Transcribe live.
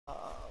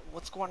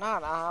What's going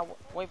on?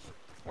 Wait for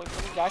me,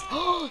 guys.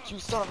 You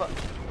son of a.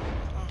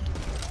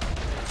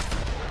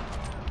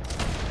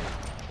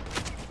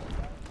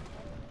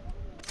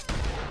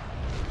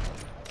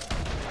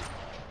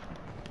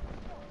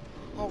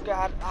 Oh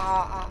God,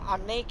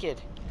 I'm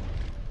naked.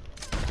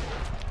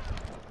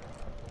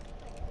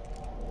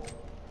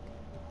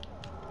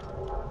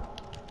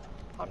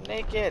 I'm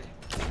naked.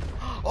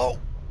 Oh!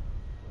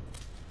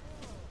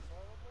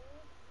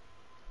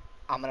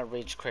 I'm gonna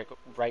rage quit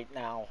right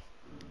now.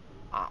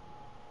 Uh,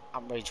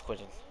 I'm rage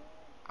quitting.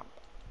 I'm,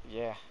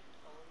 yeah.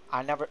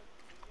 I never.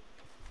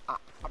 I'm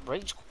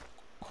rage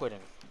quitting.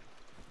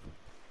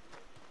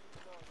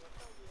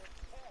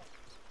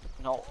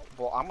 No,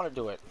 well, I'm gonna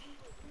do it.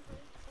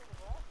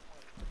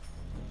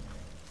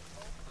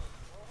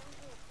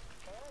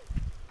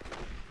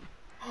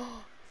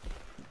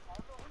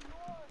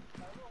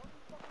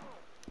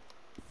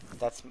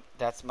 That's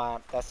my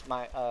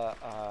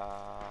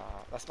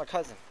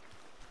cousin.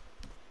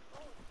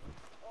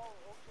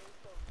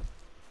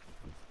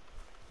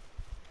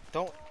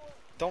 Don't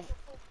don't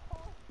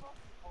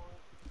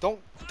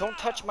don't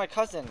touch my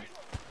cousin.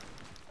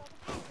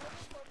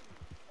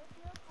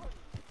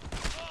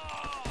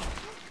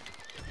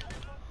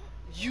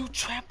 You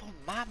trampled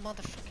my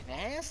motherfucking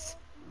ass.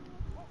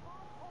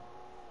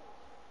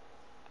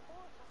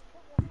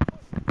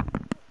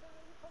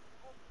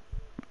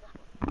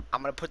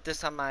 I'm gonna put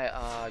this on my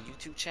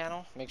YouTube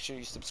channel. Make sure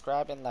you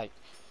subscribe and like.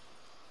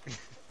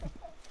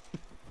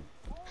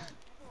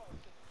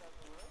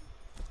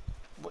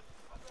 What?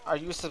 Are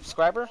you a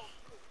subscriber?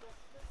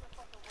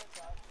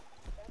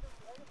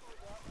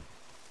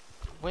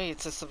 Wait,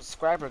 it's a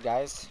subscriber,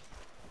 guys.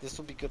 This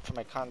will be good for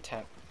my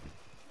content.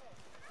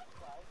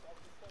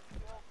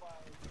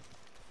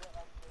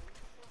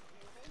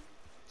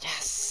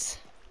 Yes.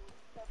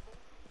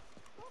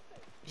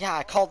 Yeah,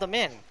 I called them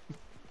in.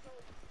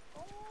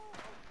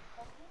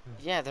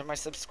 Yeah, they're my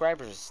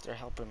subscribers. They're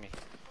helping me.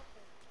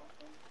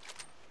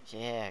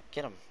 Yeah,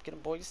 get them,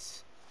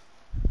 boys.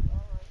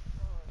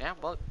 Yeah,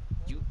 well,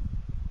 you.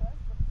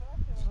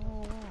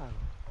 Oh wow.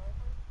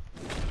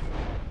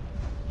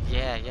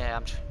 Yeah,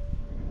 I'm.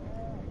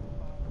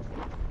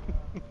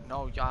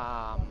 No,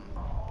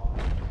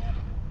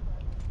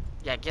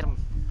 yeah, get them.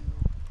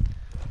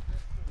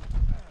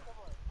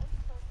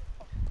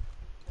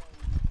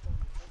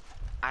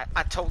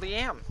 I totally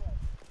am.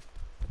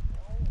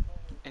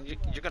 And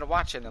you're gonna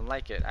watch it and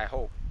like it, I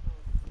hope.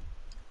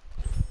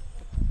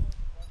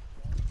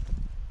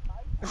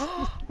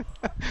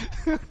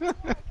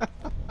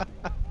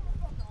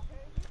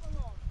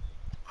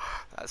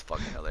 That's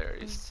fucking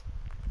hilarious.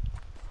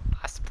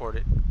 I support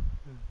it.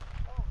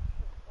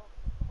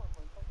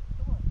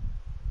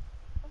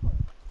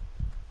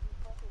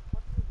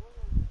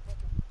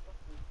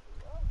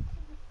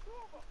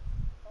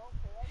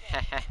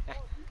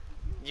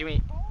 You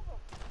mean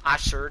I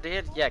sure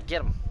did? Yeah,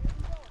 get him.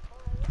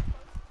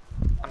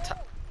 I'm ta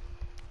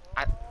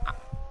I, I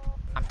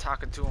I'm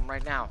talking to him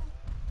right now.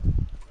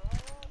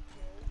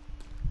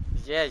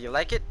 Yeah, you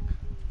like it?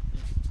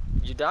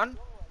 You done?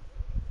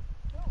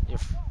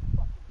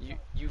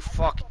 You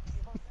fuck.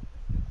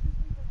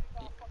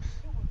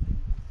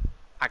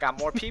 I got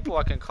more people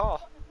I can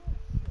call.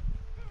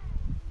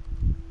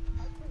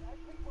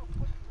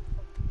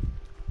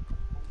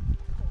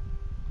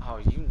 Oh,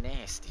 you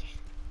nasty.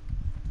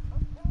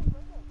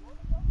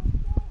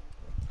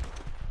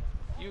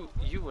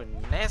 You a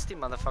nasty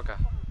motherfucker.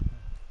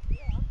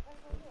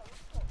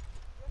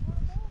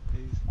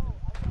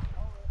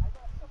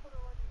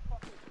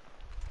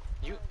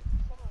 You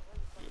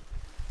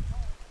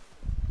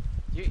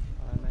you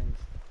Oh,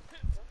 nice.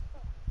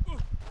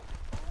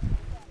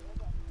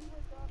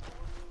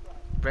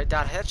 red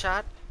dot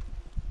headshot.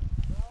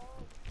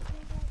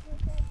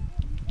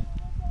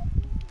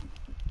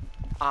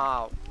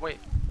 Wait.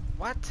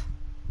 What?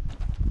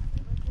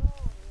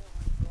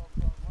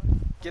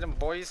 Get him,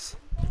 boys.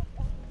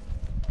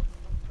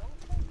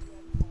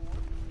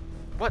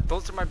 What?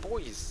 Those are my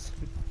boys.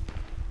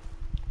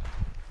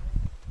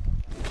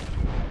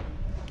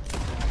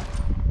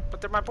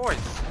 But they're my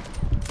boys.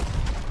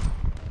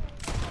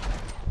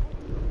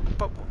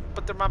 But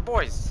but they're my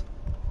boys.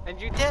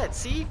 And you did.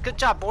 See? Good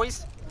job,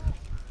 boys.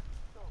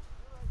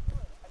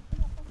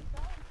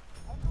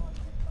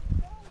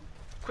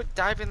 Quit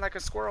diving like a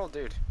squirrel,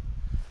 dude.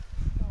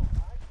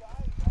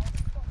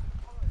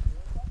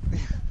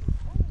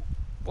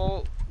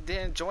 Well,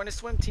 then join a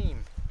swim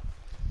team.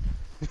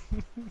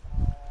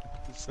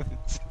 So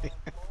insane.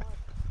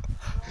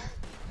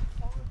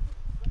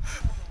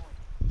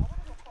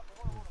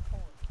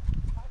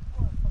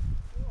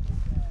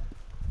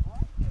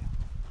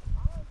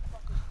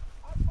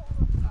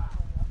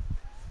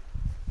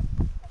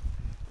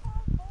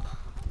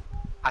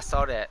 I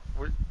saw that.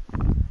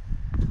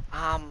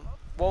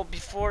 Well,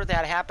 before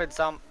that happens,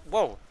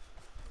 whoa.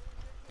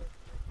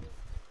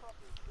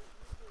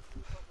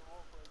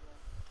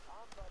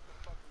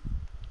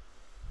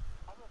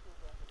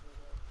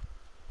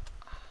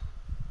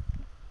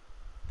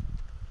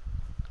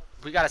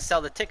 We gotta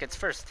sell the tickets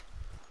first.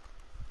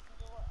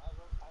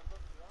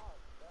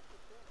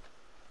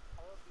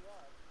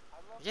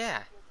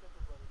 Yeah.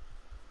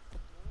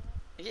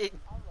 Yeah,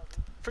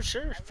 for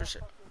sure, for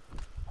sure.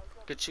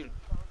 Good shooting.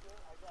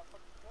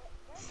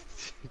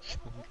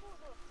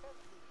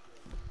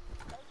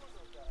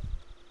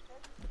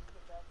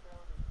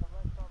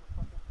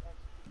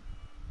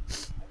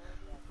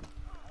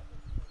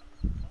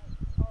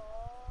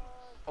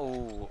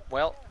 Oh,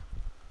 well.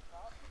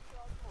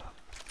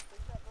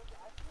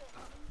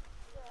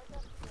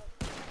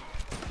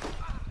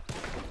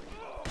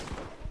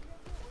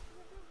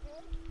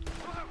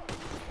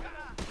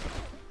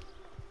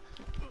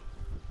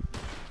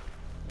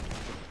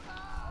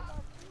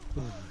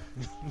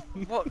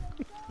 What?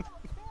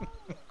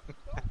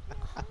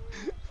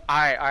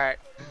 Alright, alright.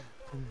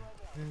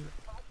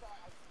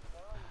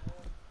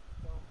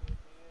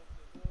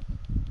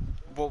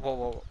 Whoa, whoa,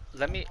 whoa.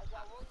 Let me.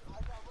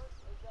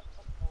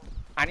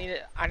 I need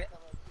to.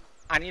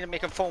 I need to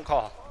make a phone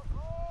call.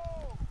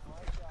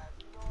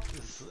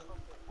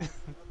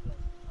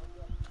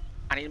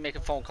 I need to make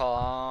a phone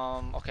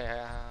call.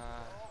 Okay.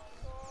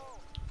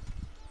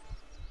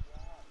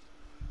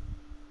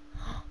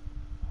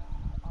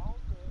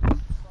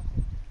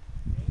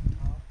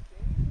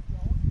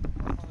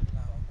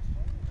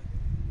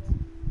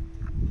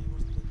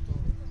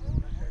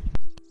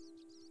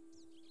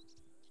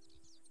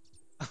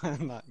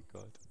 I'm not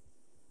good.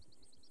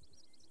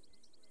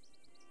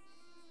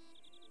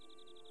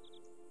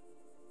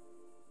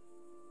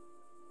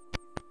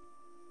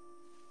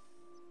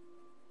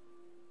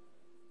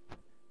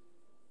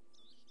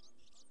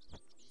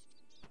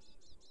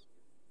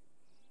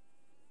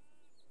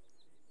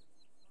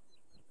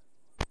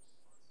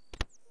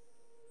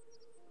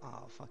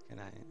 Oh, fucking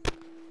ain't.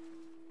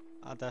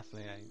 I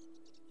definitely ain't.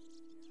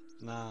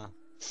 Nah.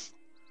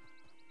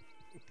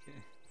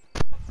 Okay.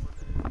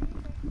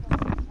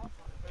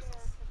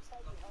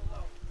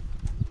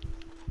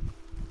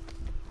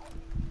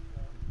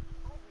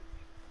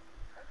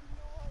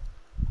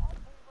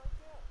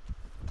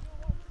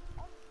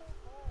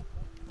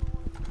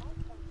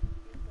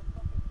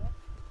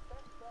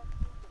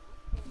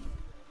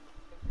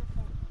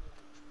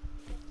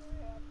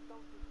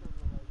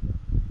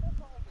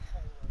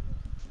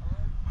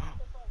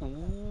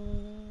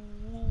 Ooh.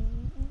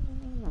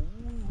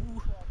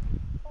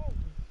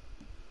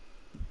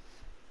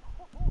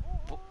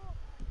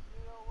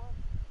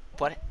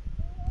 What?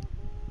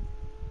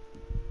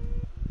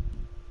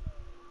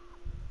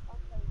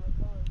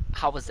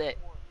 How was it?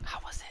 How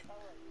was it?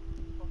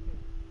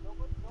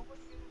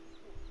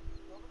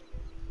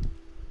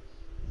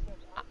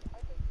 I,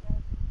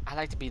 I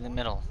like to be in the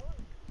middle.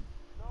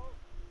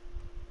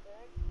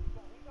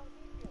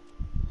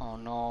 Oh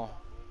no.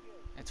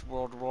 It's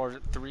World War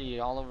III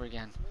all over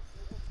again.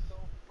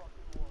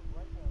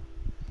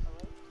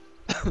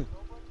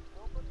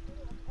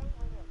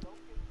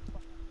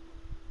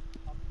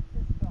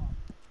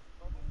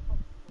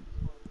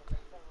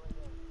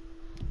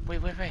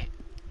 Wait, wait, wait.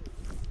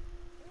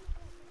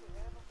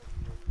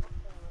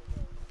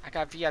 I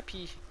got VIP.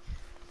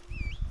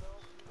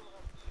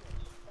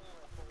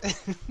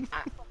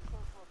 I,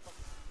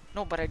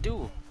 no, but I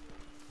do.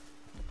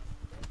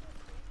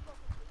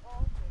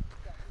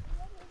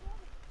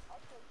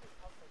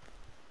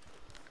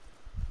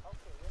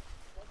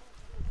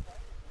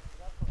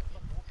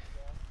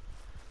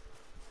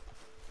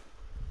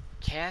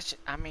 Cash,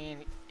 I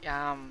mean,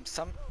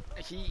 some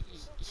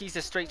he's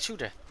a straight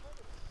shooter.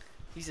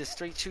 He's a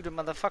straight shooter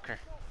motherfucker.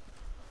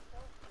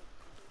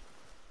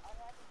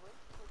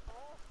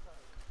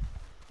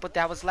 But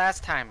that was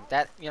last time.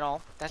 That,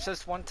 that's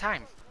just one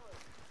time.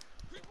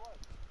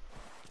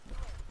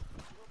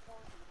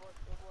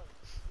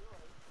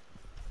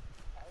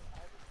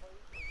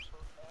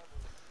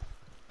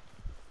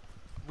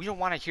 We don't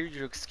want to hear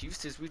your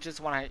excuses. We're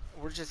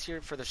just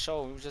here for the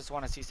show. We just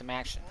want to see some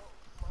action.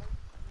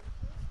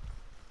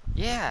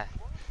 Yeah.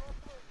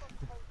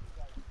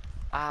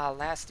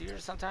 Last year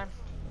sometime?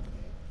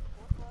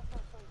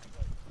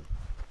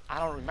 I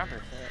don't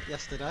remember.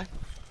 Yesterday.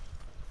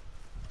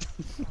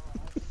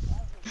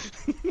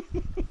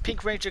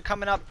 Pink Ranger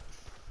coming up.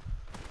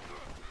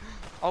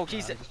 Oh,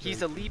 Nah,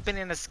 he's a leaping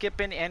and a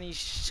skipping, and he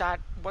shot.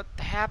 What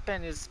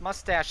happened? His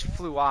mustache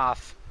flew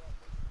off.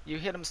 You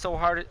hit him so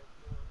hard.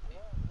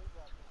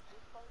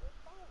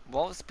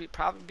 Well, it's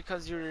probably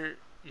because you're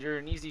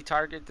an easy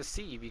target to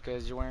see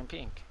because you're wearing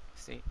pink.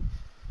 See,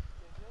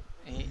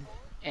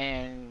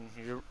 and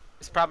you're.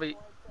 It's probably.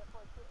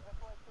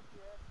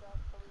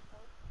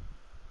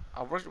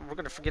 We're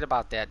gonna forget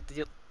about that.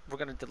 We're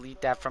gonna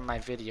delete that from my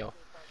video.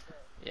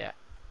 Yeah.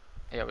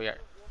 Yeah, we are.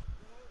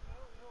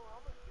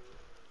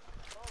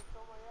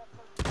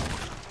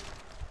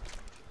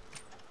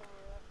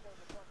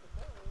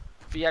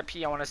 VIP,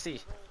 I want to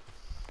see.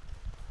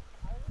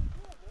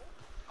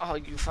 Oh,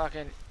 you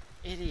fucking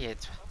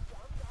idiot.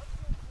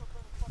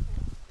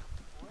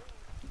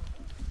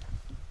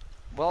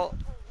 Well,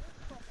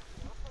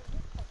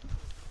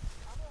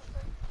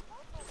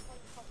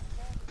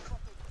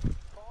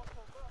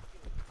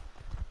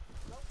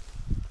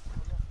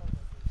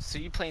 so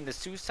you playing the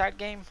suicide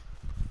game?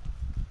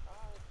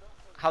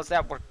 How's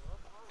that work?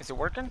 Is it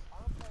working?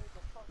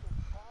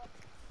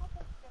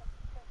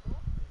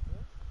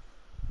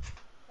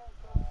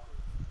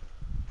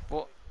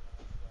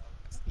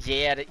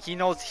 Yeah, he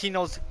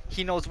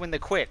knows when to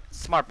quit.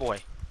 Smart boy.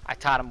 I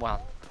taught him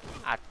well.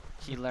 I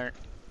he learned.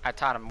 I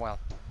taught him well.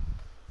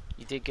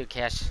 You did good,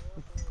 Cash.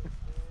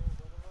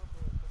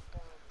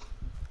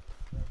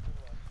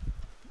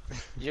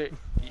 You're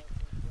you,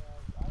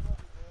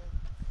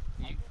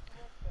 you,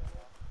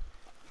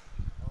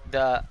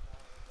 the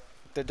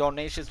the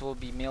donations will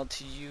be mailed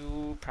to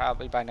you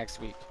probably by next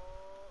week.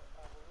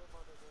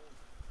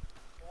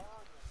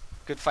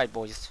 Good fight,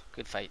 boys.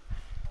 Good fight.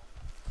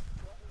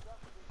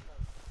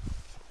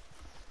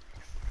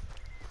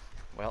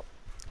 Well,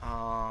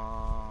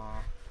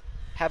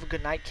 have a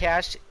good night,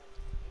 Cash.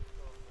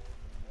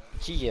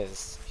 He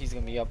is. He's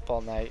gonna be up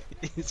all night.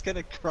 He's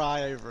gonna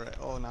cry over it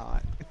all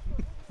night.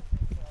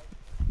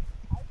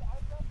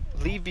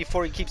 Leave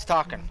before he keeps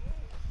talking.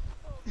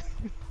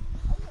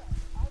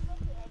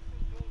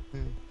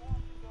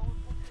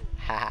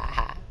 Ha ha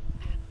ha.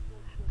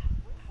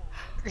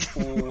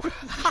 Ooh.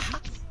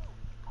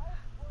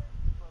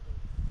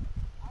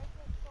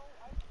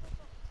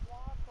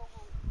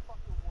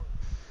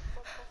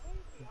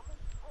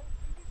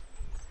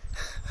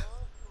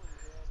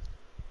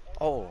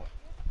 Oh.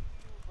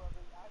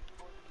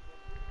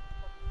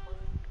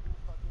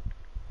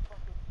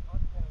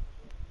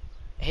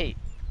 Hey.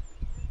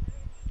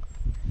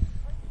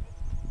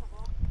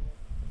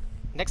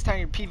 Next time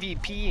you're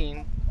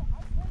PvPing,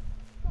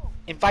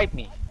 invite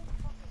me.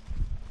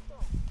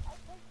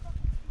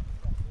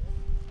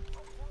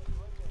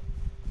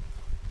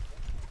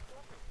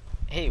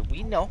 Hey,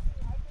 we know.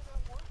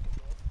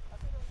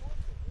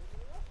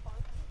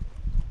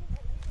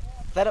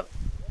 Let him.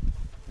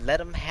 Let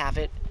him have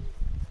it.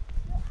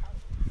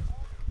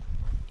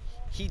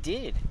 He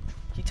did.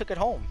 He took it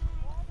home.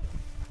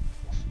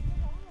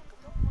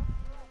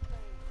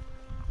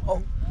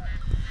 Oh,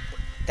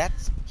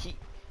 that's he.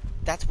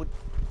 That's what.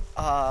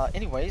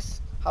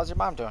 Anyways, how's your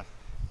mom doing?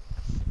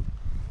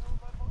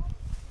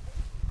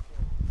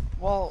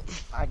 Well,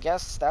 I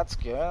guess that's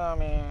good. I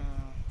mean,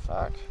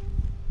 fuck.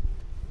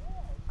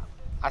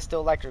 I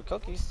still like her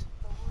cookies.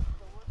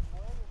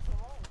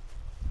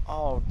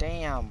 Oh,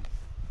 damn.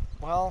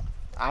 Well,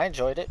 I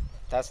enjoyed it.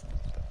 That's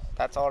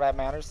all that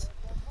matters.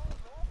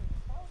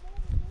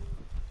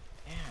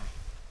 Yeah.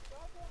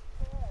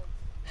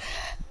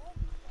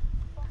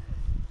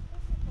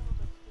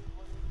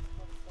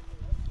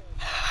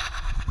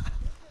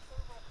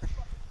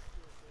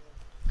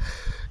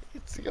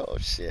 It's oh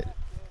shit.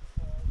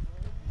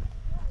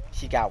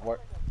 He got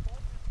work.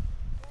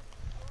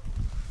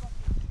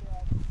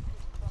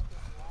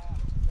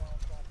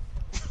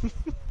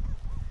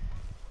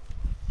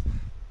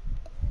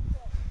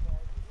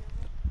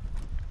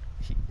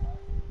 He...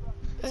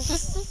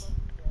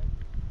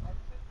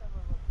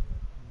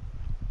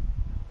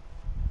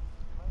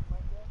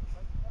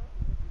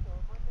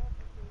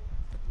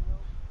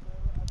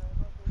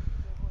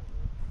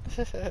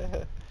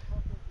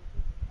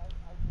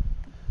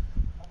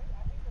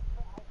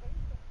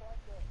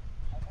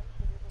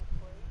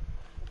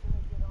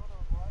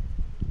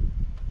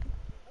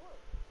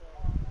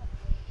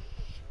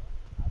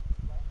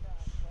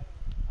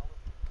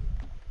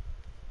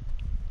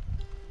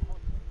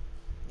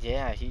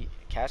 Yeah,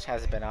 Cash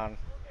hasn't been on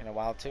in a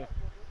while too.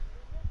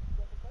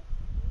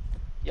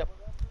 Yep.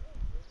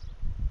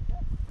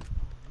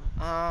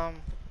 Um.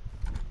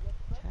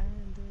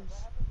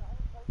 Candace.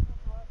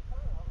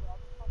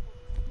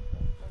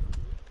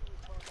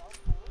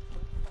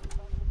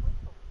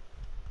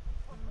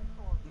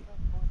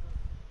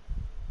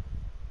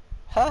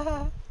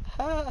 Ha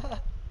ha.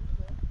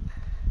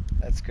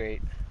 That's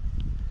great.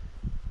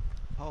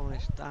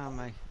 Polish, damn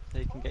me. So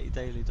you can get your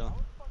daily done.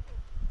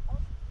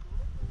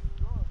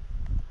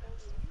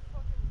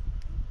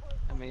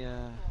 Let me,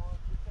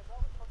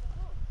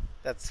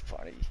 That's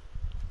funny.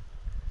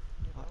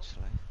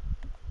 actually,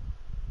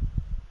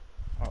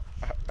 Oh,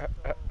 let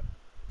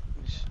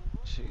me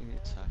shooting you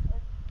too.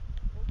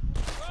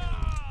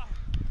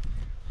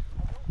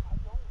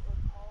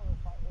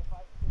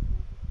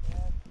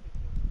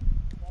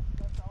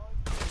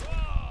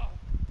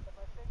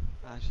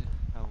 How's your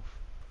health?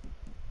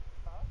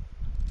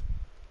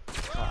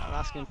 So I'm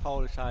asking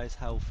Polish how his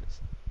health is.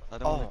 I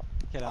don't want oh,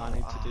 to kill him, I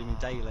need to do me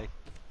daily.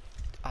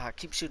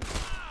 keep shooting.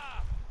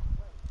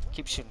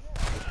 Keep shooting.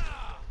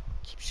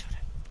 Keep shooting.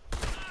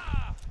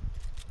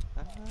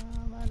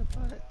 I'm out of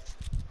bullets.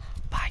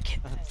 Bye,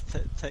 kid.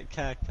 Take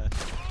care, Cash.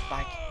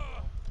 Bye.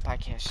 Bye,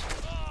 Cash.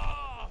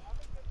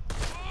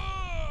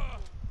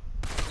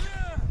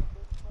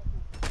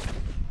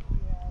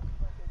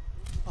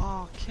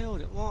 Oh,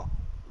 killed it. What?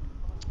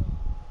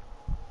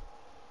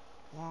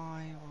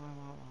 Why?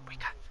 We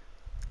got.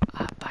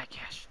 Bye,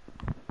 Cash.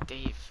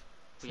 Dave, we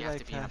See you have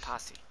later, to be in a Cash.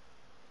 posse.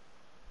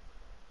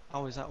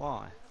 Oh, is that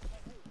why?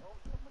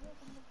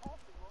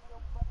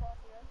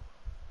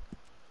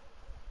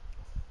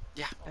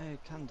 Yeah. Yeah,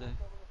 can do.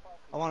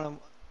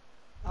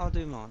 I'll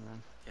do mine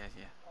then. Yeah.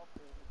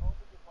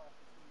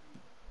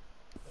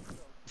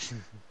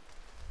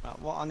 Right,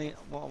 what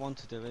I want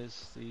to do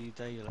is the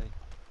daily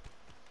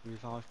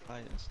revive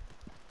players.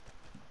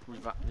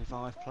 Revi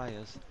Revive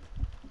players.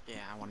 yeah,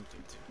 I want to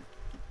do it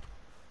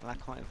too. and I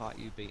can't invite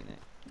you beating it.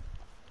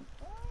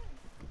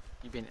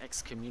 You've been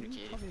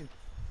excommunicated. Probably,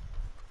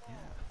 yeah.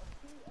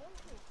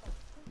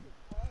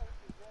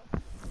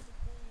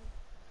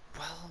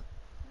 Well,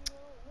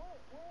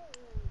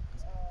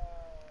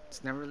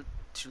 it's never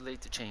too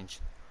late to change.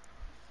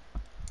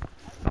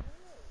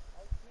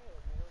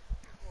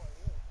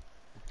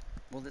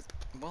 Well,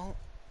 well,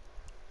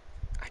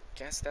 I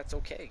guess that's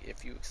okay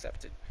if you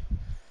accept it.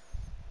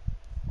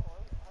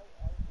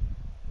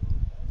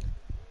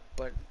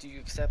 But do you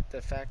accept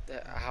the fact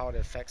that how it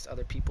affects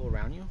other people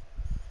around you?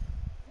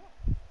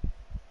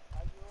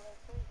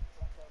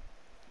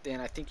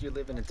 Then I think you're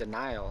living in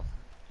denial.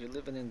 You're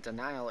living in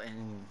denial,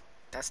 and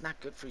that's not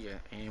good for you.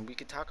 And we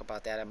could talk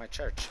about that at my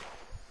church.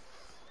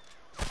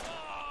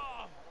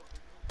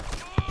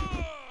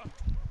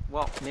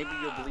 Well, maybe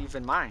you'll believe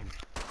in mine.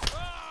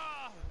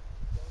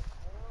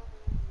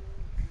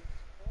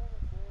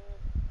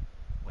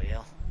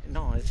 Well,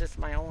 no, it's just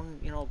my own,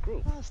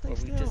 group. Oh, stay Where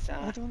we still. just,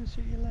 I don't want to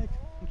shoot your leg.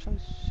 I'm trying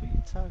to shoot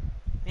your toe.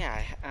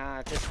 yeah,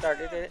 I just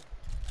started it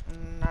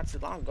not too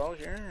long ago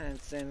here.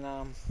 It's in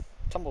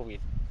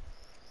Tumbleweed.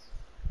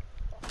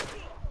 Oh, there we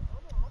are.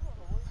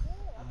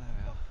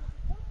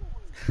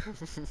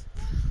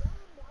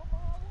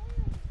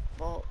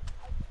 Well,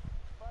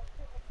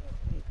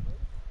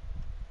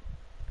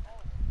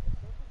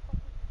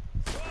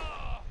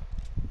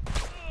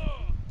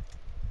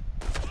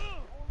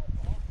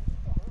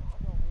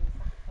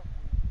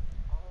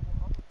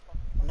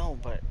 no,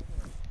 but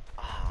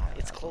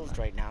it's closed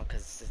right now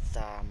because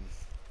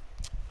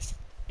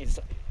it's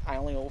I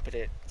only open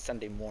it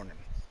Sunday morning,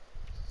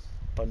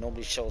 but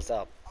nobody shows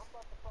up.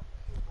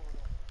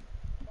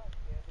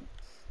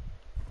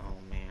 Oh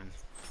man,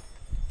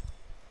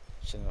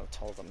 shouldn't have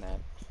told them that.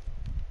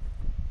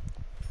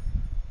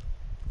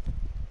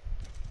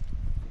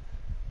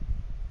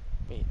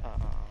 Wait,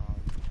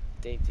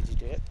 Dave, did you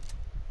do it?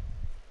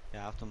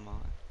 Yeah, I've done mine.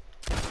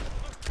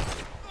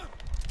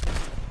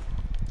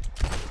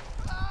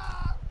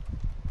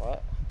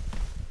 What?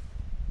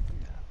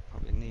 Yeah,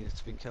 probably needed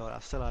to be killed. I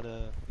still had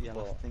a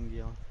yellow Well,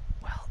 thingy on.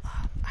 Well,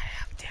 I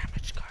have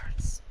damage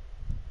cards.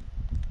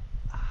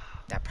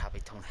 That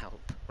probably don't help,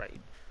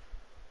 right?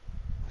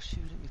 I'm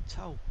shooting your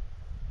toe.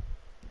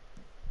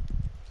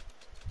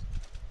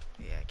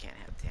 Yeah, I can't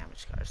have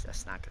damage cards.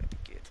 That's not gonna be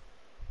good.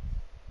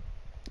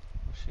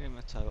 I'm shooting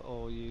my toe,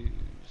 or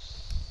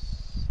use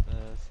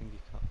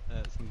thingy card.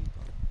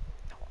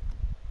 No,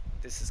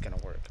 this is gonna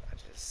work.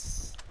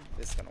 This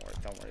is gonna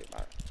work. Don't worry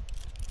about it.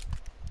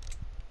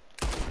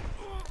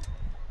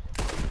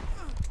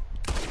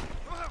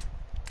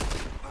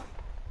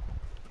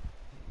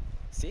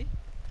 See?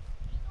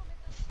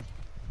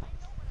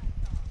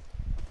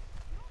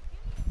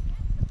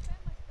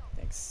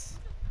 Thanks.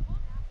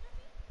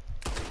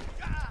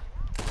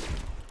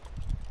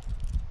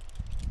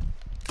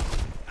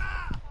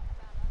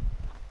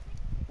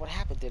 What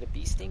happened? Did a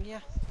bee sting you?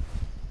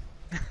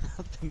 I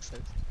think so.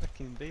 It's a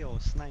fucking bee or a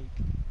snake.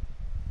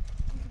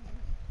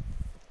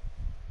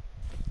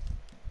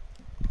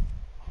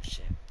 Oh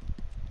shit.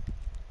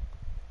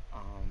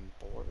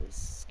 Borders,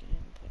 skin,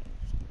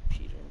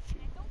 Peter, food,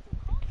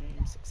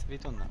 cream, Have you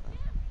done that then?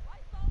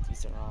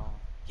 These are all.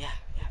 Yeah,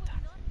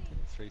 done. You did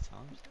it 3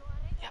 times.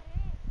 Yep.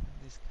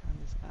 Candies,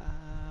 candies, I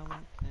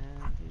want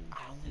candy. I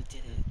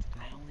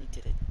only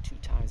did it 2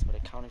 times, but I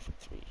counted for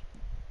 3.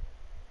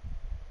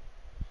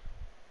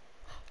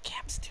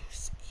 Camp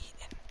stew's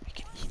eaten. We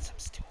can eat some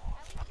stew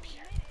up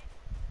here.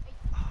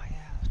 Oh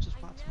yeah, I was just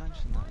about to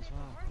mention that as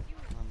well.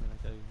 I'm gonna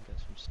go and get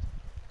some stuff.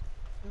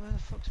 Where the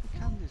fuck's my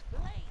candies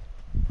gone?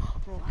 I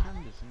brought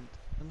candies and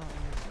they're not in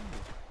the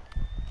candy.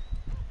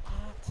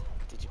 What?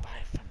 Did you buy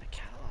it from the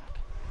catalog?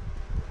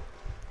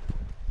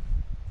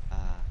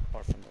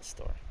 Or from the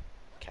store?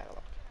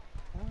 Catalog.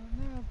 No,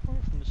 I bought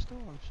it from the store.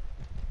 What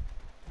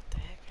the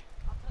heck?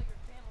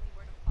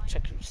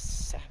 Check your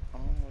sack.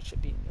 What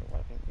should be in your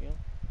weapon wheel?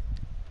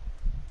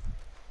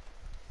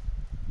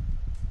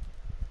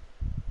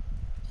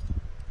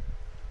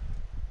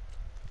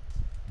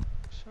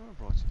 Sure, I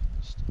brought it from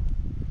the store.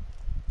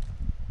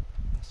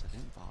 Unless I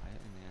didn't buy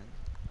it in the end.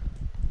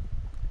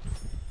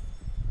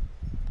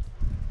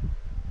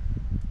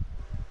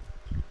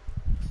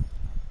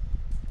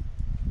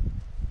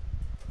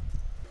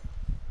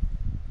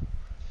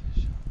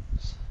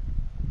 Provisions.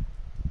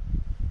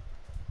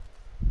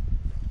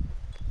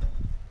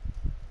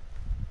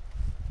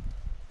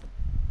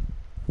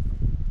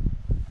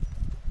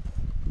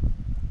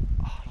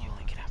 Oh, you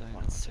only can have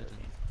one serving.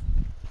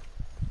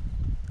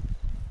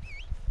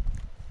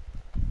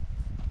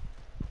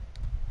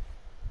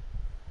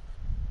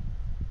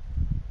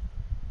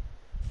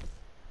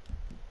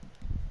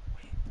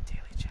 Wait,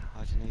 daily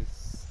challenge. You need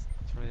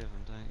 3 of them,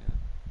 don't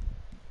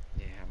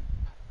you? Yeah.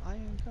 I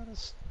ain't got a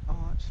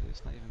oh, actually,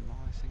 it's not even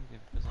my thing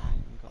because I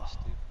ain't even got a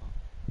stew pot.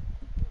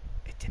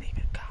 It didn't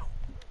even count.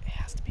 It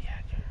has to be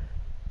at your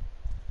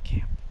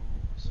camp.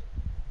 Pause.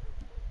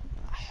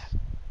 I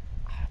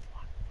have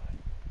one, but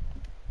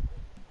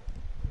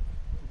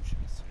should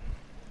be some.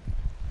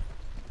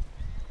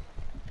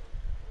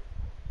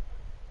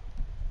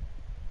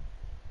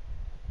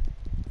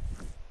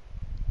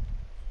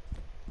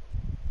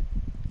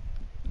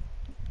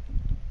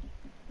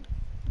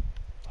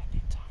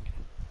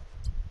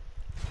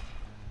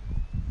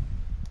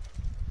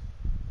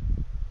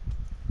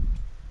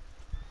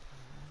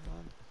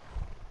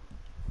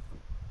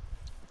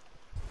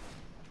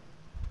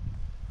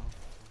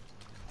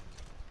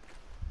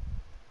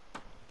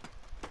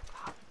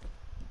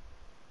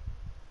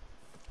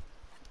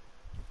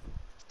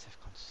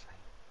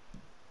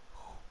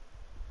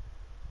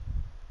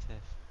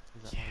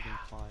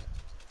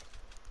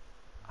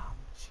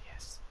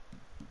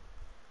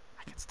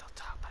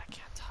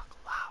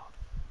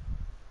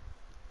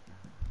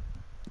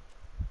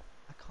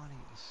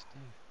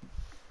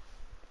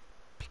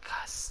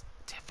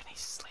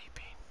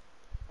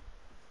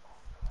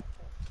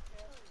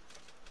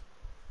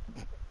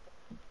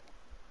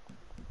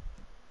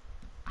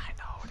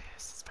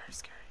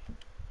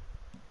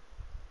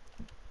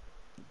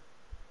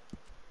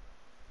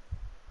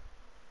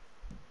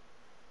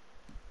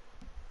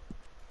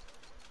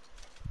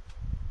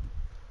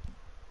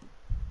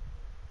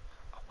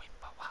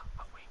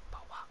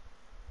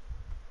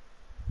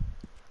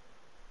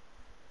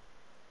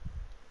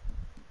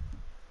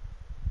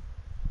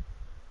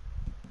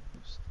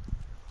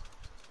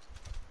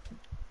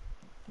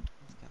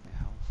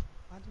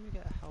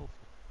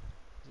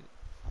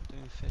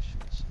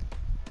 fishing or something.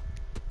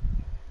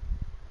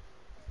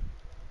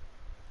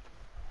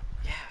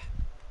 Yeah.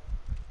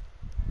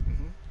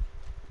 Mhm.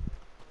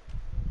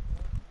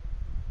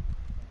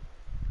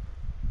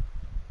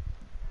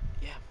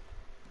 Yeah.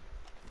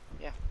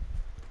 Yeah.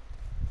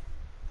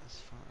 That's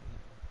fine.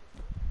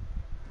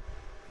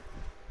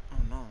 Oh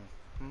no.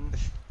 Hmm.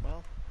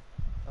 Well,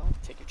 Oh,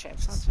 take your I tried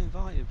chances. to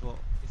invite you, but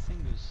your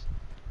thing was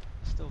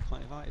I still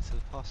can't invite you to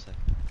the posse.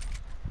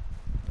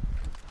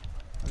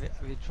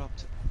 Have you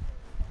dropped it?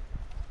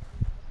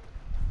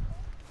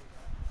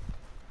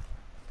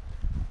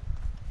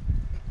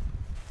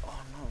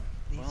 Oh no.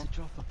 Need to Well,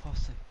 drop a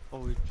posse. Or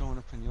we've drawn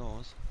up in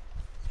yours.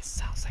 it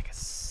sounds like a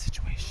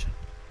situation.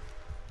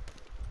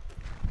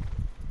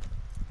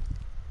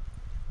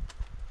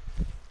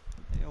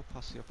 Get your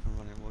posse up and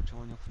running, we'll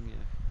join up in you.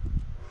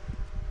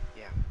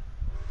 Yeah.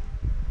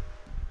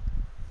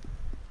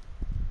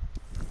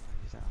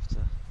 You don't have to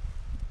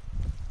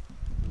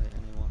let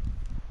anyone.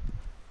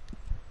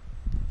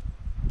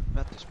 We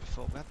had this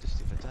before, we had this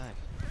the other day.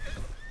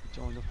 He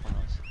joined up on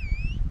us.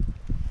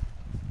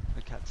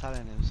 We kept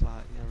telling him, it's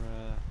like,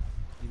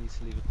 you need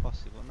to leave a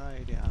posse, but no,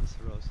 he didn't answer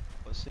us.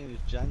 But as soon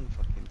as Jen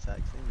fucking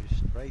texted him, he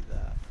was straight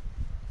there.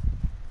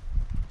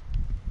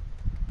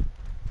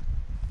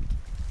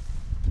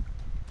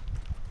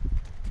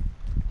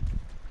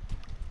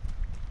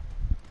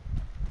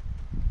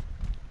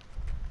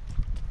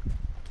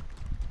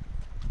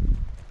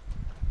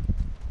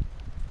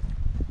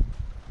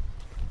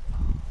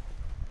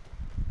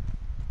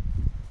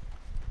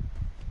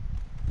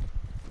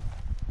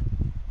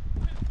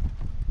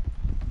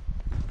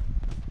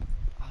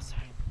 Oh,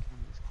 sorry.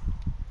 Candy's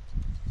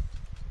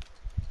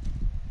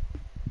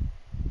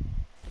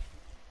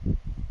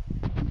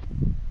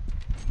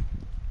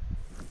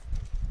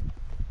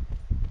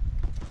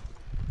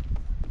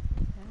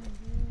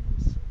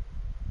Candies.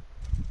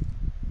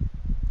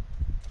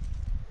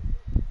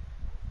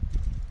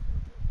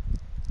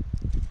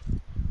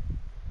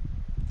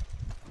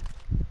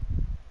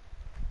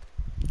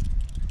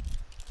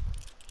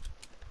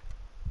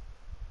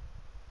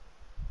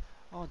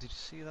 Oh, did you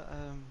see that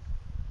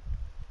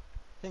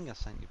thing I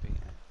sent you, Beanie?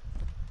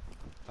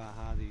 About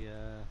how the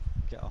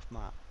get off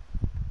map?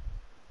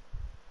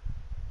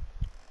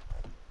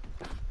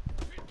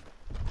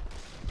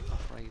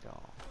 Off radar.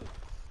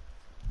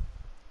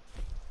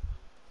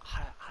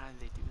 How did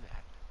they do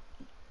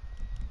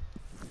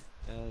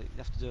that? You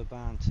have to do a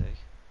bounty.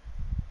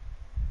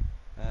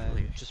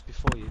 Really? Just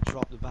before you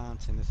drop the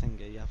bounty in the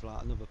thingy, you have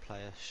like another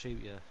player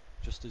shoot you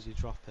just as you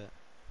drop it,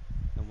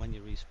 and when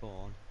you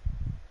respawn,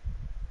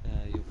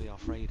 you'll be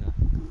off radar.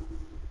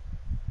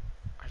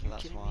 Are So you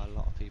that's kidding why me? a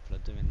lot of people are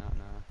doing that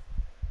now.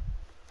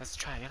 Let's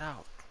try it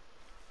out.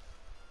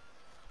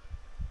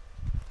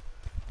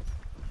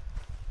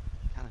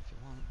 You can if you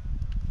want.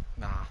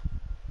 Nah.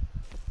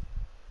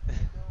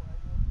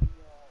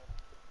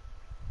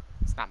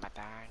 It's not my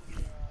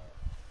thing.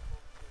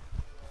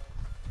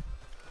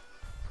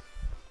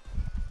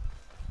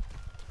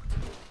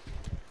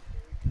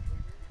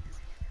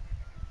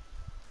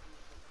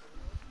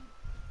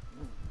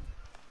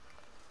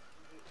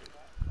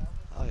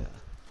 Oh yeah.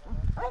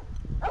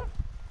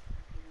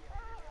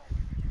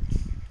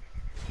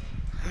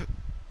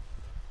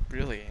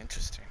 Really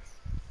interesting.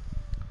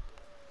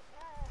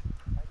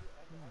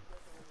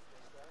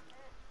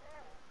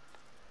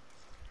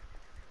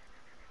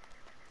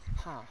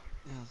 Huh.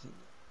 Yeah, I think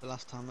the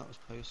last time that was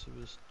posted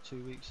was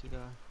 2 weeks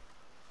ago.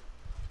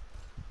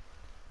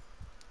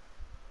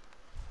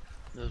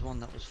 There was one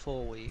that was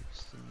 4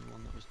 weeks and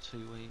one that was 2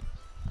 weeks.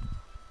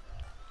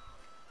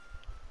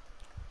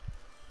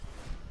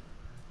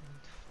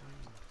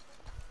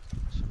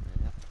 Shouldn't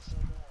really have this.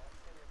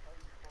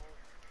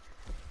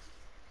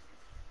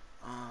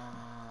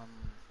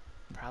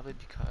 Probably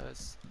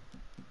because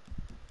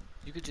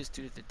you could just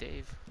do the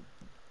Dave.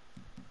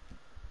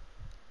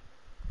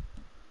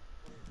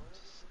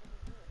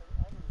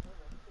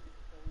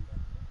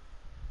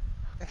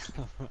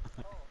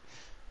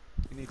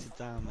 You need to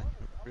down me,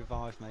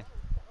 revive me.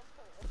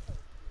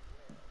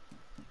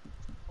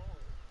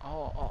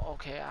 Oh,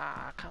 okay,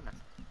 coming.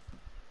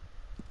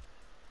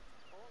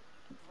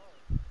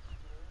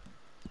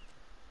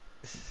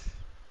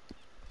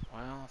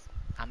 Well,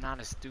 I'm not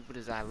as stupid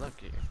as I look,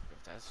 if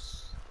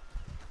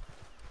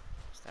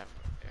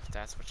if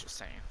that's what you're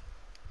saying.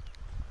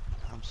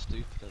 I'm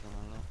stupider than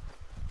I look.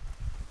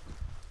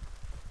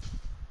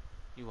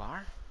 You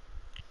are?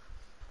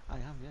 I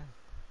am, yeah.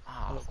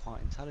 I Oh, look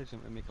quite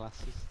intelligent with my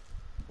glasses.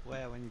 But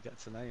where when you get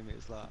to know me,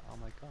 it's like, oh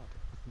my god,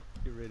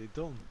 you're really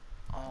dumb.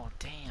 oh,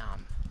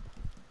 damn.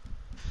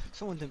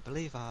 Someone didn't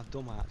believe how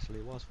dumb I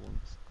actually was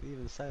once. He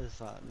even says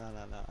that, no,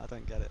 I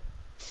don't get it.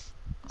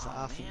 It's like,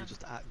 Oh, I think you man.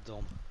 just act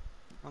dumb.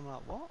 I'm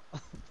like, what?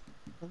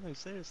 No,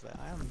 seriously,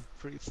 I am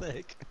pretty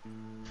thick.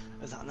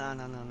 It's like, no,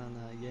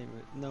 you ain't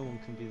no one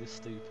can be this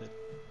stupid.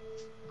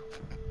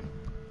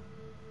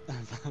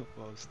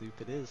 Well,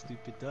 stupid is,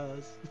 stupid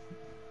does.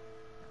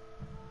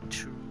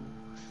 True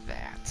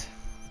that.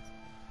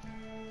 Why are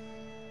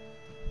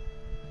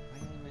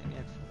you aiming at my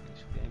head for? You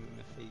should be aiming at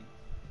my feet.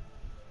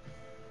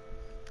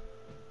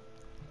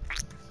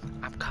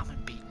 I'm coming,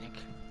 Beatnik.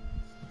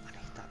 I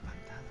need that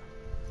bandana.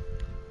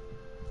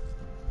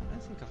 I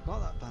don't think I've got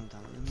that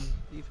bandana,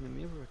 even in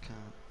my other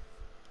account.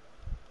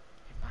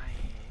 Am I...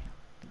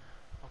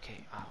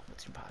 Okay,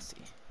 what's your posse?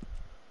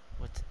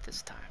 What's it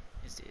this time?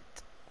 Is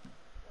it...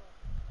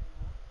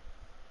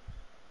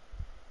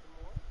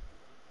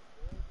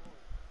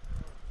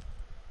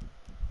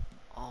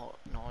 Oh,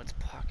 no, it's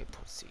Pocket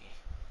Pussy.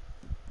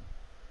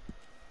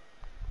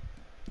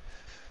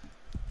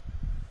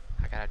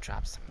 I gotta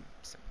drop some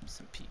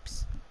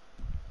peeps.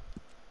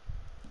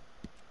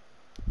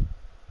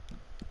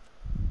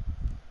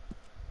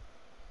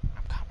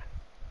 I'm coming.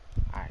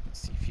 Alright, let's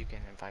see if you can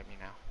invite me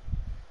now.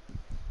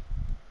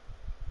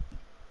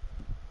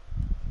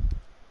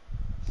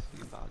 So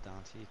you bow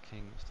down to your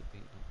king, Mr.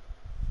 Beatnik.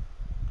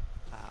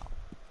 Ow.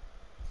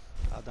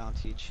 Bow down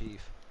to your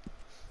chief.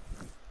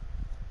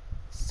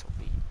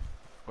 Sweet.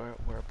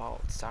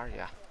 Whereabouts are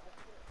ya?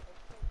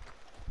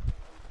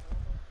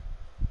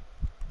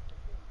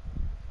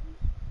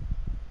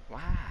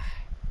 Why?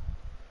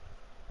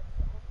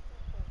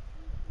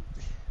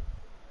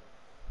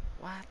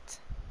 What?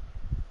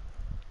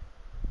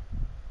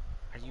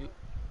 Are you...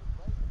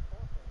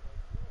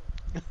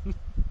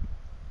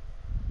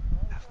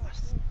 Have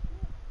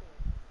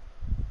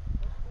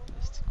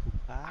mystical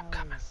powers. I'm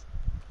coming.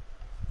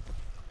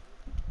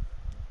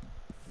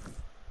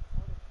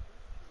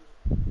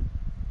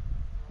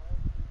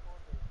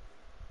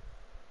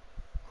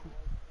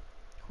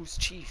 Who's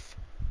chief?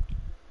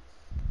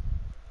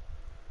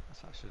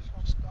 That's actually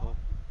just cool.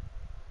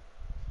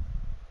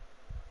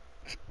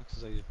 Looks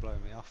as though you're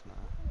blowing me off now.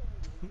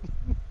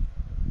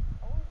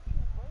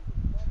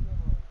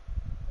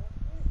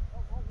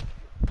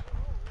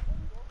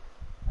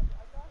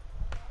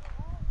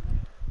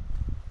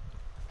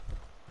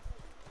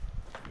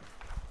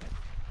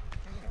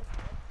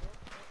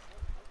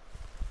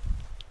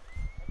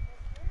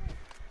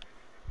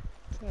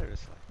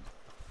 Seriously.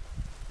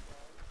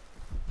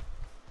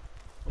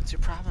 What's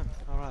your problem?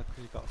 Alright,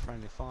 because you've got a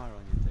friendly fire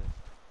on you, dude.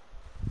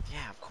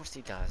 Yeah, of course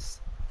he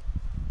does.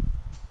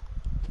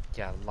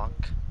 Yeah,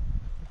 lunk.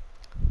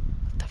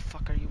 What the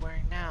fuck are you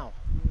wearing now?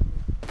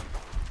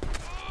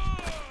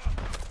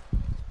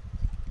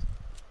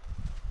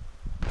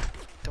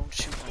 Don't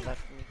shoot my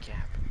left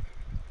kneecap.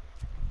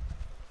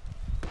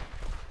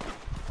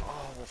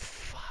 Oh,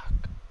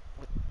 fuck.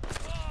 What?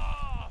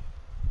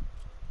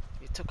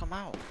 You took him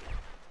out.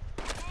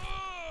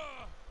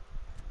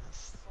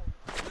 That's...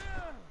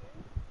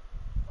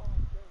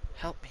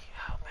 Help me,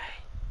 help me.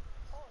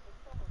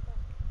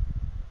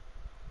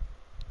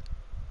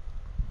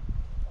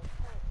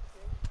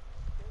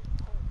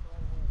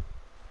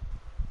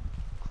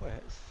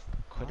 Quits.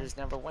 Quitters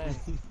never win.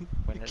 You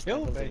Winners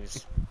killed never me.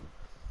 lose.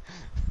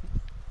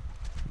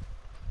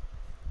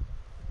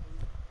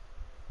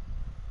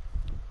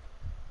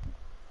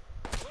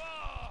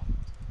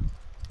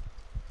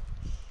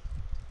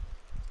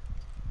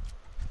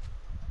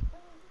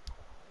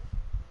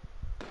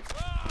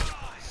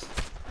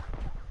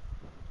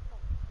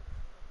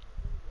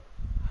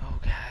 Oh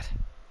god.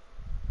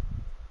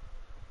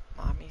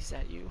 Mommy, is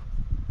that you?